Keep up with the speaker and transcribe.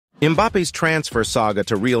Mbappe's transfer saga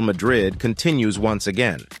to Real Madrid continues once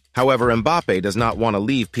again. However, Mbappe does not want to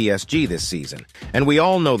leave PSG this season, and we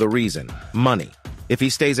all know the reason: money. If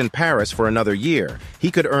he stays in Paris for another year,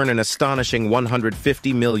 he could earn an astonishing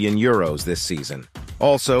 150 million euros this season.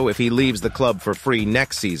 Also, if he leaves the club for free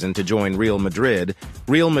next season to join Real Madrid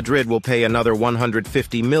will pay another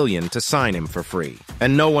 150 million to sign him for free.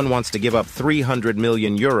 And no one wants to give up 300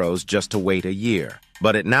 million euros just to wait a year.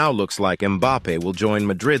 But it now looks like Mbappe will join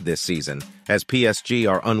Madrid this season, as PSG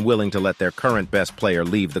are unwilling to let their current best player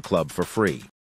leave the club for free.